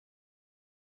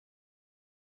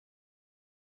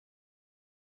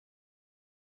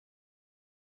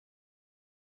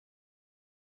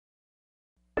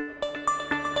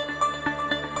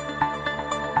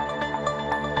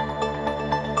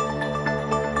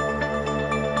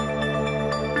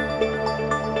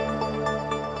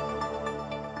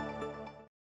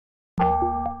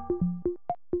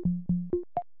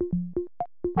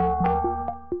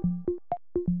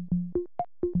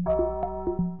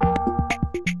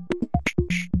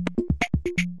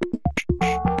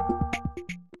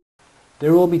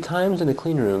There will be times in the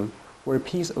cleanroom where a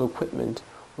piece of equipment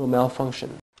will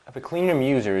malfunction. If a cleanroom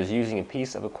user is using a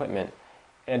piece of equipment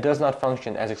and it does not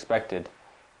function as expected,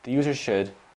 the user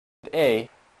should A.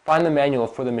 Find the manual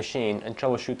for the machine and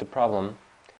troubleshoot the problem.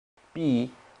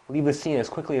 B. Leave the scene as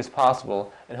quickly as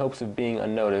possible in hopes of being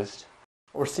unnoticed.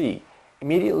 Or C.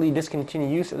 Immediately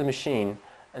discontinue use of the machine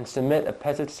and submit a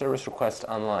PESIT service request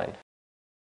online.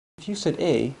 If you said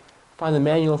A, find the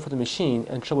manual for the machine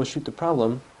and troubleshoot the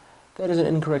problem, that is an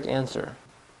incorrect answer.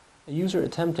 A user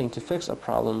attempting to fix a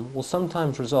problem will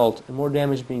sometimes result in more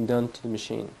damage being done to the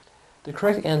machine. The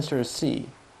correct answer is C.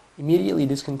 Immediately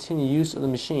discontinue use of the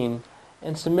machine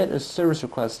and submit a service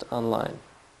request online.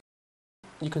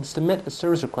 You can submit a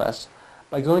service request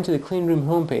by going to the cleanroom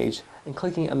homepage and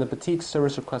clicking on the Petite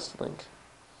Service Request link.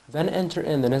 Then enter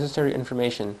in the necessary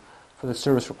information for the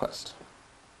service request.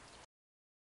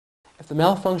 If the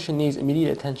malfunction needs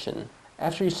immediate attention,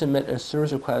 after you submit a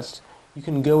service request, you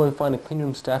can go and find a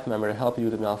cleanroom staff member to help you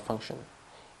with the malfunction.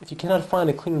 If you cannot find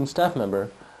a cleanroom staff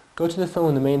member, go to the phone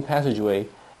in the main passageway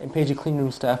and page a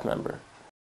cleanroom staff member.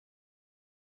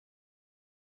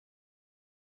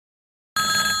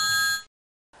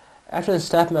 After the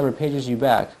staff member pages you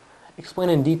back, explain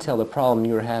in detail the problem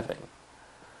you are having.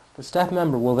 The staff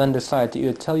member will then decide to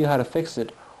either tell you how to fix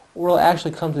it or will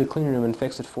actually come to the cleanroom and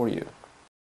fix it for you.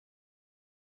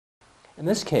 In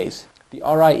this case, the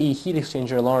RIE heat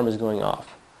exchanger alarm is going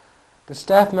off. The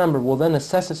staff member will then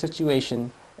assess the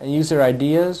situation and use their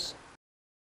ideas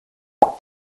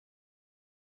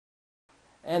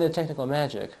and their technical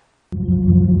magic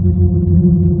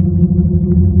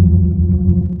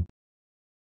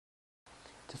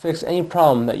to fix any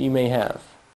problem that you may have.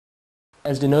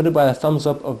 As denoted by the thumbs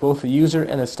up of both the user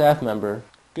and the staff member,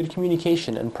 good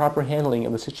communication and proper handling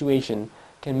of the situation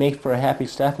can make for a happy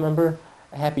staff member,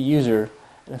 a happy user,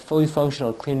 and a fully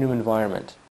functional cleanroom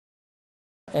environment.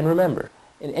 And remember,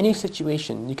 in any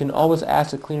situation, you can always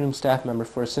ask a cleanroom staff member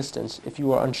for assistance if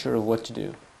you are unsure of what to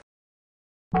do.